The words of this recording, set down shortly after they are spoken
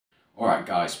Alright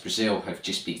guys, Brazil have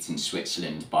just beaten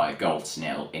Switzerland by a goal to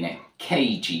nil in a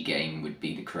cagey game would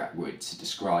be the correct word to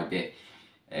describe it.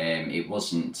 It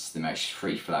wasn't the most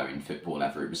free-flowing football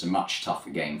ever. It was a much tougher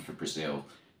game for Brazil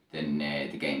than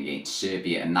the game against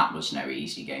Serbia, and that was no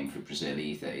easy game for Brazil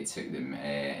either. It took them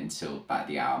until about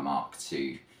the hour mark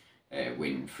to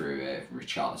win through a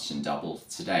Richarlison double.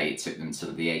 Today it took them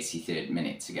till the 83rd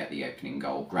minute to get the opening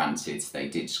goal. Granted, they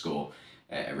did score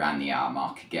around the hour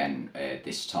mark again,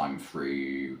 this time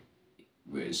through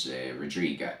was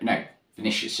Rodrigo. No,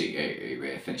 Vinicius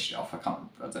who finished it off.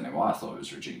 I don't know why I thought it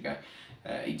was Rodrigo.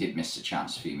 He did miss a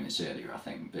chance a few minutes earlier, I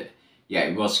think, but yeah,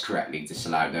 it was correctly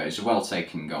disallowed though. It was a well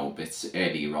taken goal, but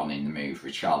earlier on in the move,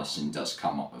 Richarlison does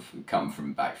come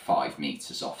from about 5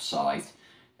 metres offside,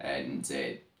 and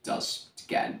does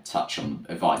get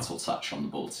a vital touch on the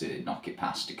ball to knock it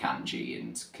past Akanji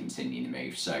and continue the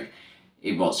move. So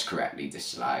it was correctly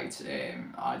disallowed.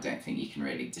 I don't think you can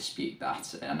really dispute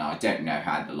that, and I don't know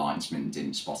how the linesman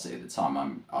didn't spot it at the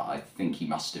time. I think he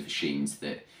must have assumed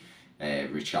that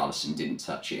Richarlison didn't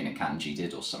touch it and Akanji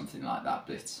did or something like that,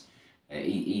 but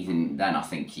even then I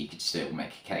think you could still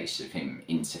make a case of him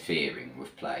interfering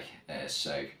with play.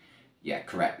 So yeah,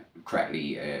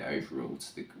 correctly overruled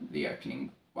the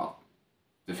opening, well,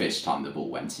 the first time the ball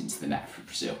went into the net for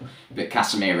Brazil. But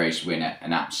Casemiro's winner,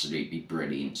 an absolutely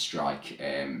brilliant strike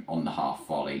on the half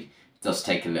volley. Does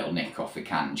take a little nick off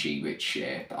Akanji, which,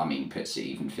 I mean, puts it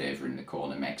even further in the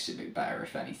corner, makes it look better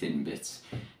if anything. But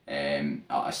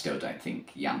I still don't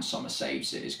think Yann Sommer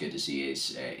saves it as good as he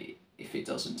is if it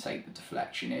doesn't take the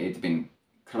deflection. It had been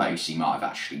close, he might have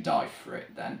actually dived for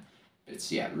it then. But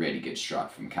yeah, really good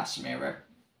strike from Casemiro.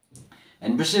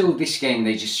 And Brazil, this game,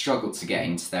 they just struggled to get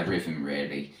into their rhythm,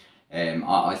 really.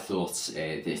 I thought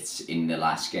that in the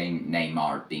last game,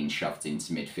 Neymar had been shoved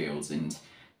into midfield and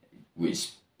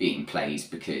was being played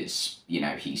because, you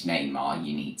know, he's Neymar.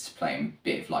 You need to play him a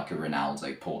bit of like a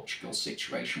Ronaldo Portugal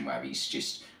situation where he's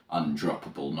just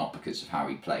undroppable, not because of how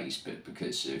he plays, but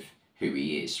because of who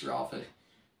he is rather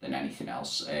than anything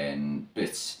else.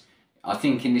 But I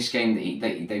think in this game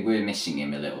they were missing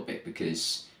him a little bit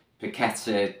because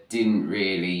Paqueta didn't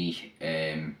really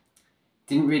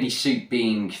suit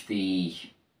being the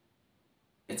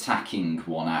attacking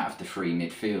one out of the 3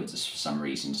 midfielders for some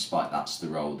reason, despite that's the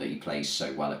role that he plays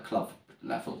so well at club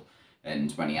level.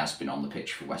 And when he has been on the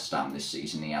pitch for West Ham this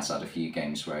season, he has had a few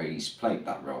games where he's played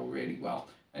that role really well.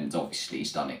 And obviously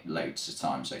he's done it loads of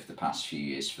times over the past few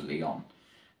years for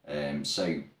Lyon.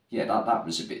 So yeah, that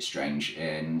was a bit strange.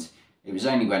 And it was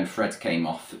only when Fred came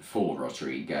off for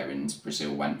Rodrigo and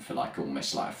Brazil went for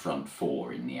almost like a front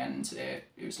 4 in the end.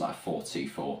 It was like a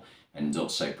 4-2-4, and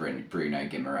also Bruno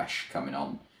Guimaraes coming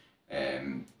on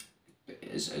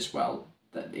as well.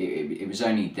 It was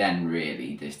only then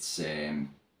really that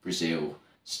Brazil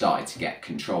started to get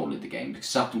control of the game,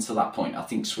 because up until that point I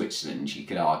think Switzerland, you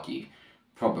could argue,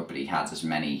 probably had as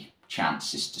many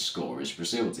chances to score as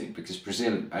Brazil did, because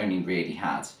Brazil only really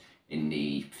had in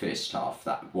the first half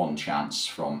that one chance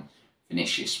from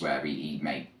Vinicius where he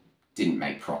didn't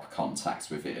make proper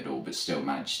contact with it at all, but still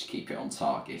managed to keep it on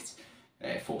target,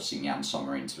 forcing Yann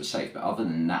Sommer into a save. But other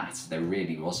than that, there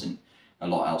really wasn't a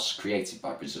lot else created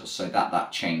by Brazil. So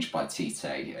that change by Tite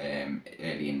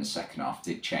early in the second half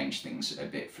did change things a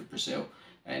bit for Brazil.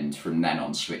 And from then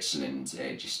on, Switzerland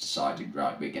just decided,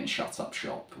 right, we're going to shut up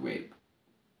shop. We're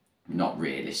not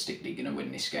realistically going to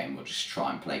win this game. We'll just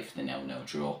try and play for the 0-0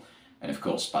 draw. And of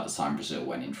course, by the time Brazil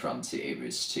went in front, it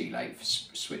was too late for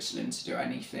Switzerland to do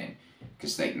anything,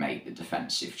 because they'd made the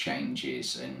defensive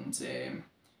changes and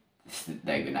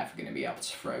they were never going to be able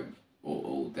to throw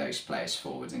all those players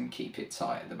forward and keep it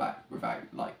tight at the back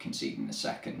without conceding the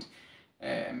second.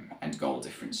 And goal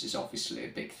difference is obviously a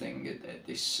big thing at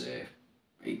this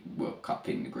World Cup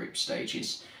in the group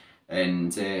stages.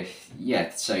 And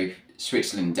yeah, so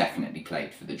Switzerland definitely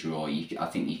played for the draw. I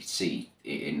think you could see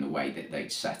it in the way that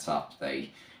they'd set up.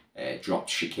 They dropped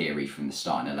Shaqiri from the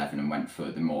starting 11 and went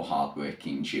for the more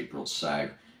hard-working Djibril Sow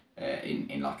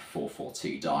in like a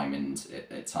 4-4-2 diamond.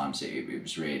 At times it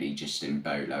was really just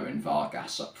Embolo and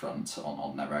Vargas up front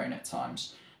on their own at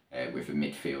times, with a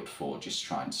midfield 4 just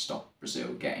trying to stop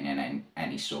Brazil getting in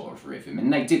any sort of rhythm.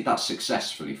 And they did that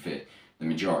successfully for the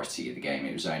majority of the game.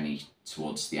 It was only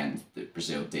towards the end that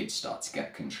Brazil did start to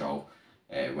get control,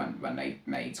 when they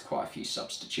made quite a few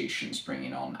substitutions,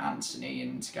 bringing on Antony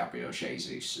and Gabriel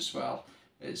Jesus as well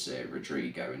as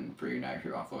Rodrigo and Bruno,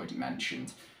 who I've already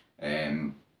mentioned.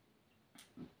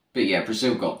 But yeah,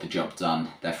 Brazil got the job done.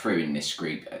 They're through in this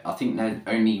group. I think they're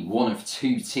only one of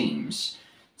 2 teams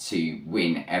to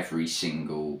win every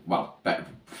single, well,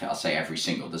 I'll say every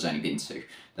single, there's only been two.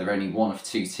 They're only one of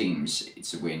two teams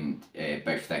to win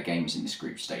both their games in this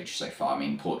group stage so far. I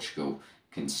mean, Portugal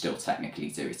can still technically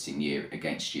do it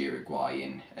against Uruguay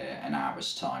in an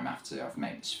hour's time after I've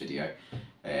made this video.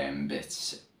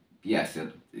 But yeah,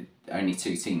 only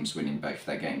two teams winning both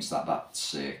their games.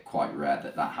 That's quite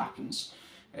rare that happens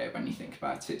when you think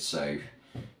about it. So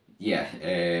yeah,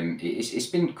 it's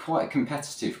been quite a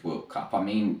competitive World Cup. I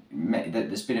mean,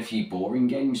 there's been a few boring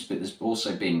games, but there's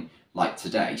also been, like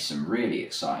today, some really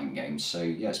exciting games. So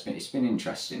yeah, it's been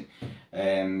interesting.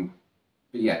 But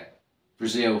yeah,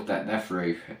 Brazil, they're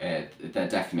through. They're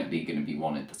definitely going to be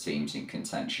one of the teams in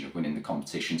contention of winning the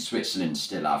competition. Switzerland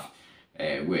still have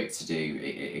work to do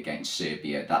against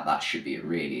Serbia. That should be a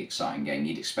really exciting game.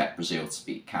 You'd expect Brazil to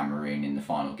beat Cameroon in the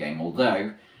final game,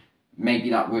 although maybe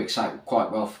that works out quite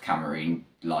well for Cameroon,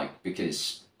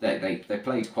 because they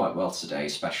played quite well today,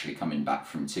 especially coming back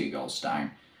from 2 goals down.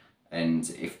 And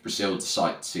if Brazil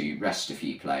decide to rest a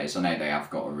few players, I know they have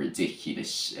got a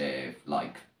ridiculous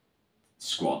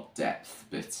squad depth,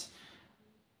 but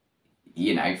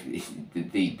you know,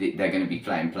 they're going to be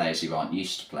playing players who aren't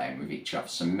used to playing with each other.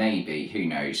 So maybe, who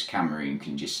knows, Cameroon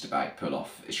can just about pull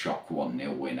off a shock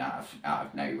 1-0 win out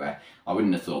of nowhere. I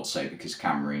wouldn't have thought so, because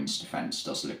Cameroon's defence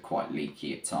does look quite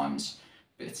leaky at times,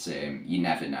 but you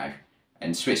never know.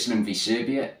 And Switzerland v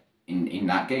Serbia in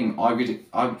that game, I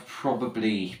would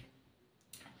probably.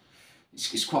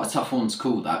 It's quite a tough one to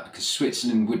call that, because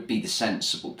Switzerland would be the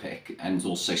sensible pick, and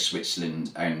also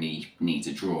Switzerland only needs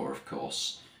a draw, of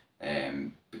course,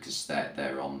 because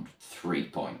they're on 3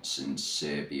 points and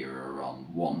Serbia are on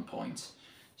 1 point.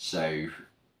 So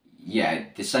yeah,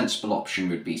 the sensible option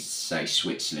would be to say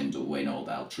Switzerland will win or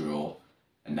they'll draw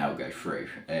and they'll go through.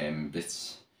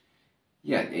 But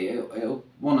yeah, it'll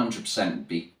 100%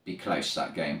 be close,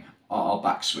 that game. I'll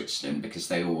back Switzerland, because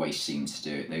they always seem to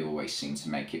do it. They always seem to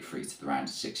make it through to the round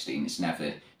of 16. It's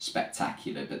never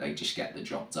spectacular, but they just get the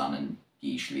job done, and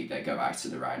usually they go out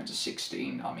of the round of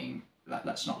 16. I mean,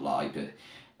 let's not lie, but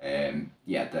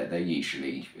yeah, they're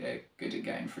usually good at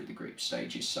going through the group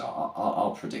stages. So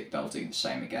I'll predict they'll do the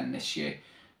same again this year.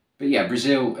 But yeah,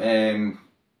 Brazil, they're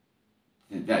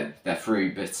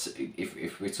through. But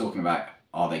if we're talking about,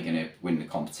 are they going to win the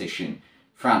competition,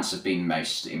 France have been the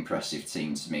most impressive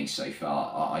team to me so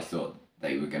far. I thought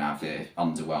they were going to have an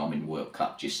underwhelming World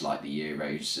Cup, just like the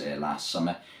Euros last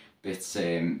summer. But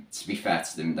to be fair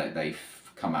to them, they've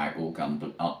come out all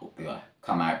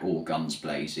guns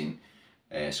blazing,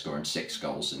 scoring 6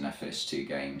 goals in their first 2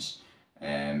 games,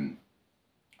 and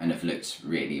have looked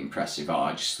really impressive.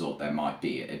 I just thought there might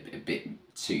be a bit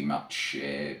too much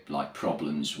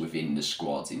problems within the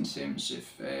squad in terms of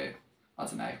I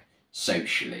don't know,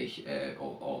 socially,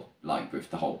 or like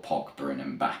with the whole Pogba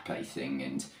and Mbappe thing,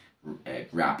 and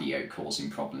Rabiot causing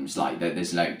problems.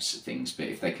 There's loads of things, but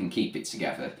if they can keep it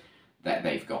together,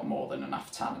 they've got more than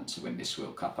enough talent to win this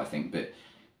World Cup, I think. But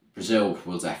Brazil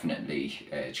will definitely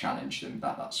challenge them.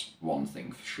 That's one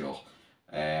thing for sure.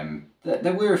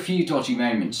 There were a few dodgy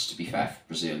moments, to be fair, for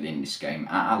Brazil in this game.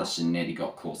 Alisson nearly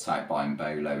got caught out by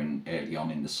Mbolo early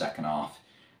on in the second half.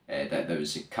 There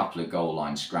was a couple of goal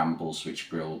line scrambles which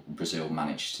Brazil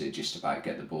managed to just about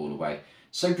get the ball away.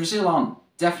 So Brazil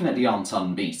definitely aren't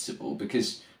unbeatable,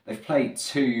 because they've played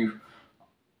two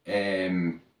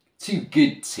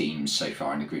good teams so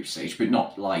far in the group stage, but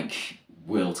not like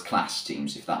world-class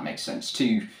teams, if that makes sense.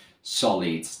 2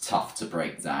 solid, tough to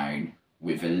break down,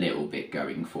 with a little bit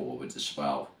going forward as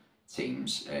well,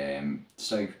 teams.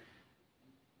 So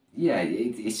yeah,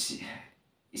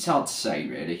 it's hard to say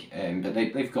really, but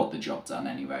they've got the job done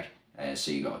anyway,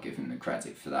 so you got to give them the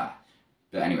credit for that.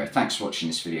 But anyway, thanks for watching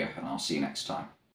this video, and I'll see you next time.